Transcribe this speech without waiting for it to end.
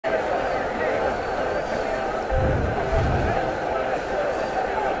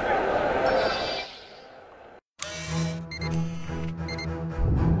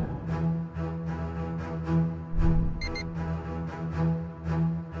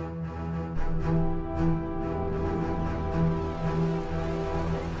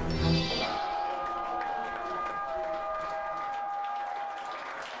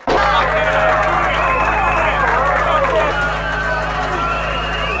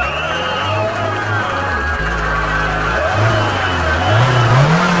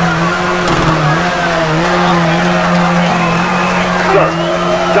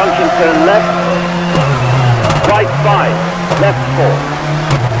turn left. Right 5, left 4.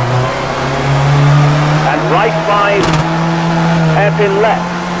 And right 5, hairpin left,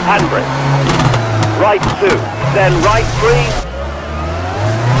 handbrake. Right 2, then right 3.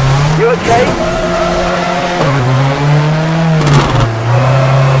 You okay?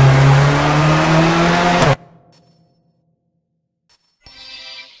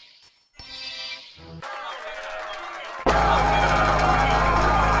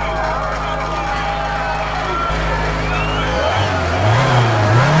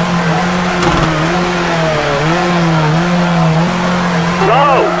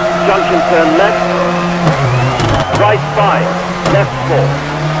 Junction turn left, right 5, left 4.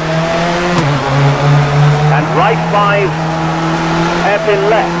 And right 5, hairpin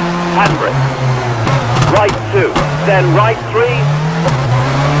left, handbrake. Right 2, then right 3,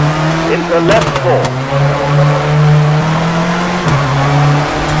 into left 4.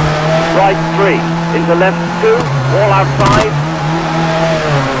 Right 3, into left 2, all outside.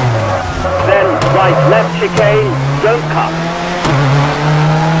 Then right left chicane, don't cut.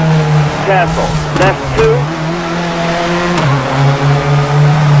 Careful, left 2,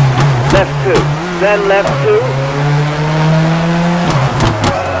 left 2, then left 2,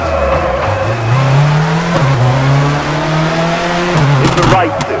 into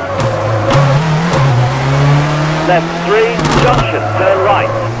right 2, left 3, junction, turn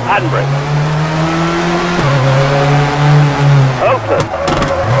right, handbrake, open,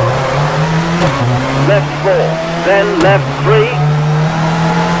 left 4, then left 3,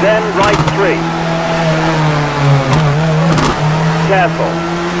 then right 3. Careful.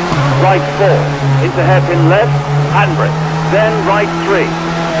 Right 4. Into hairpin left, handbrake. Then right 3.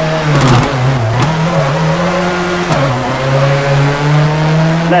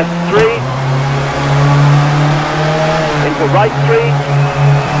 Left 3. Into right 3.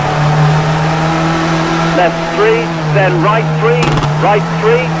 Left 3. Then right 3. Right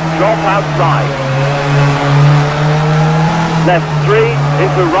 3. Drop outside. Left 3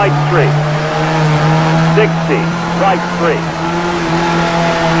 into right 3. 60, right 3.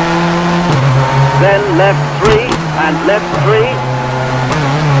 Then left 3 and left 3.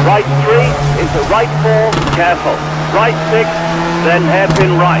 Right 3 into right 4. Careful. Right 6, then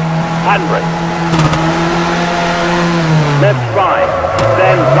hairpin right. Handbrake. Left 5,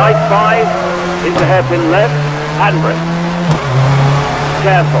 then right 5 into hairpin left. Handbrake.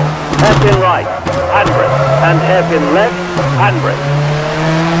 Careful. Hairpin right, handbrake, and hairpin left, handbrake.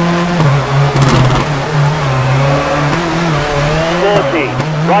 40,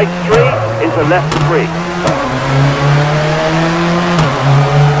 right 3 into left 3.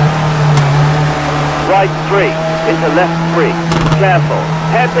 Right 3 into left 3. Careful.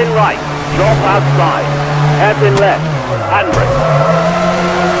 Hairpin right, drop outside. Hairpin left, handbrake.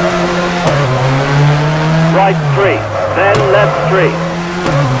 Right 3, then left 3.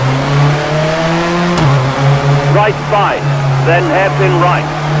 Right 5, then hairpin right,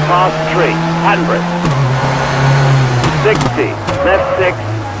 past 3, handbrake. 60, left 6,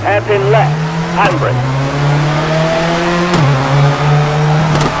 hairpin left, handbrake.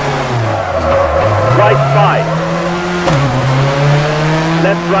 Right 5,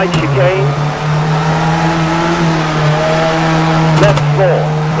 left right chicane. Left 4,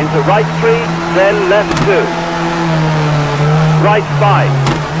 into right 3, then left 2. Right 5.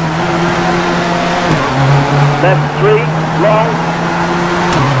 Left 3, long,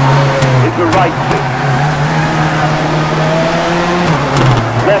 into right 2.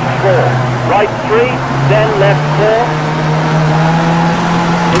 Left 4, right 3, then left 4,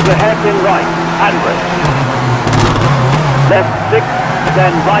 into hairpin right, handbrake. Left 6,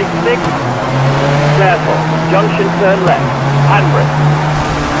 then right 6, careful, junction turn left, handbrake.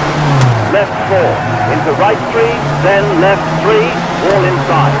 Left 4, into right 3, then left 3, all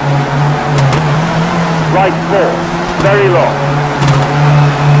inside. Right 4, very long.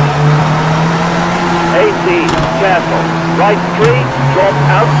 80, careful. Right 3, drop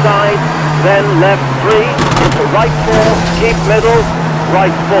outside, then left 3, into right 4, keep middle,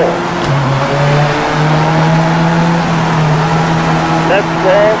 right 4. Left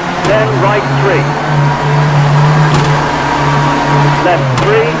 4, then right 3. Left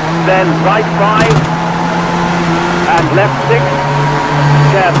 3, then right 5, and left 6,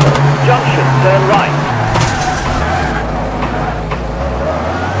 careful, junction, turn right.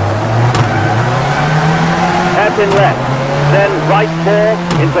 Hairpin left, then right 4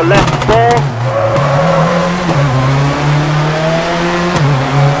 into left 4,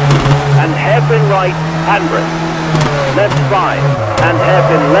 and hairpin right, handbrake. Left 5, and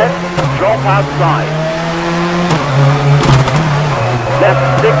hairpin left, drop outside. Left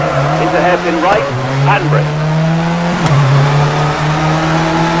 6, into hairpin right, handbrake.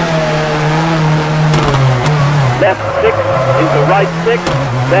 Left 6 into right 6,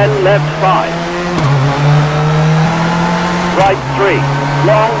 then left 5. Right 3,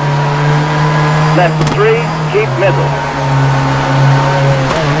 long. Left 3, keep middle.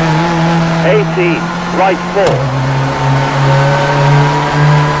 18, right 4.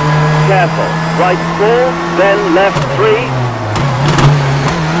 Careful, right 4, then left 3.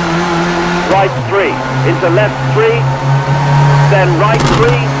 Right 3, into left 3, then right 3,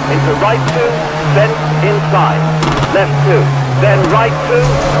 into right 2, then inside. Left 2, then right 2,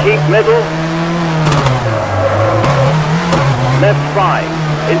 keep middle. Left 5,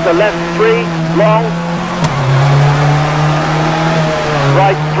 into left 3, long.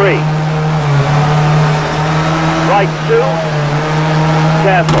 Right 3. Right 2.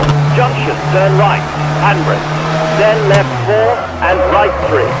 Careful, junction, turn right, handbrake. Then left 4 and right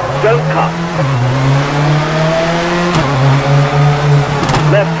 3. Don't cut.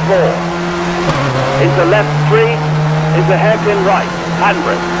 Left 4. Into left 3, into hairpin right,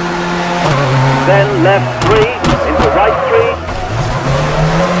 handbrake. Then left 3, into right 3,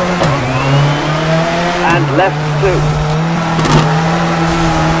 and left 2.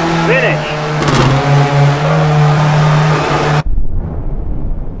 Finish.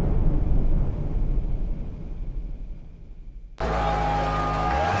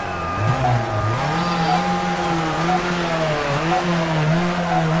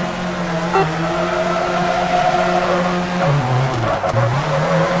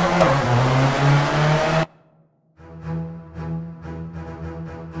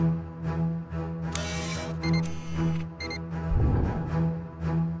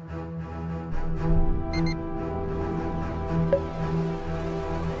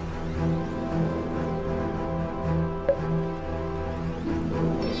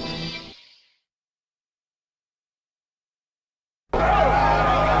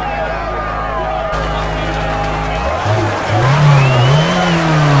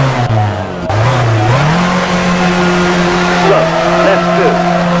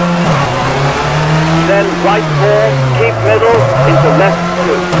 Right 4, keep middle, into left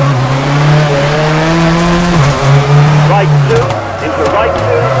 2. Right 2, into right 2,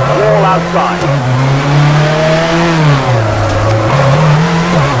 wall outside.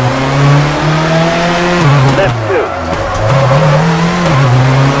 Left 2.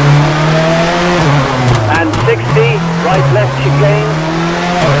 And 60, right left chicane.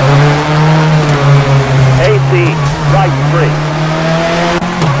 80, right 3.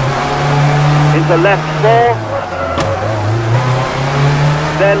 Into left 4,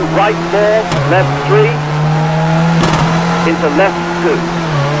 then right 4, left 3, into left 2.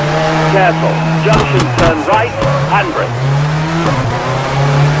 Careful, junction turn right, handbrake.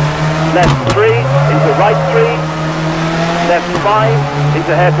 Left 3, into right 3, left 5,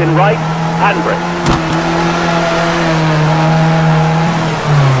 into hairpin right, handbrake.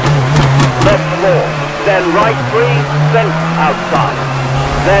 Left 4, then right 3, then outside.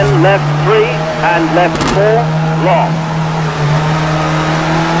 Then left 3 and left 4, long.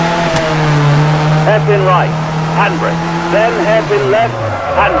 Hairpin right, handbrake. Then hairpin left,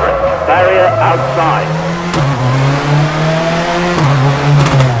 handbrake. Barrier outside.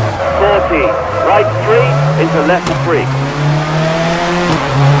 40, right 3 into left 3.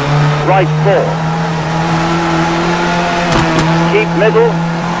 Right 4. Keep middle.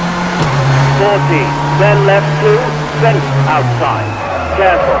 40, then left 2, then outside.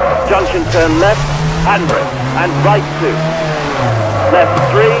 Careful, junction turn left, handbrake, and right 2. Left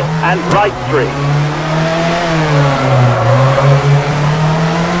 3 and right 3.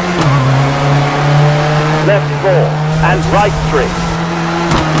 Left 4 and right 3.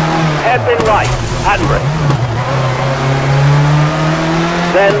 Hairpin right, handbrake.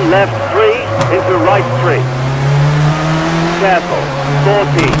 Then left 3 into right 3. Careful,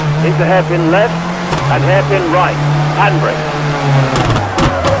 40 into hairpin left and hairpin right, handbrake.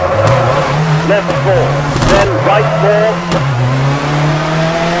 Left 4, then right 4.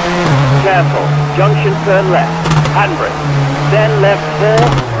 Careful, junction turn left, handbrake. Then left 4,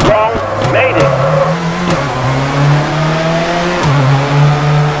 long, made it.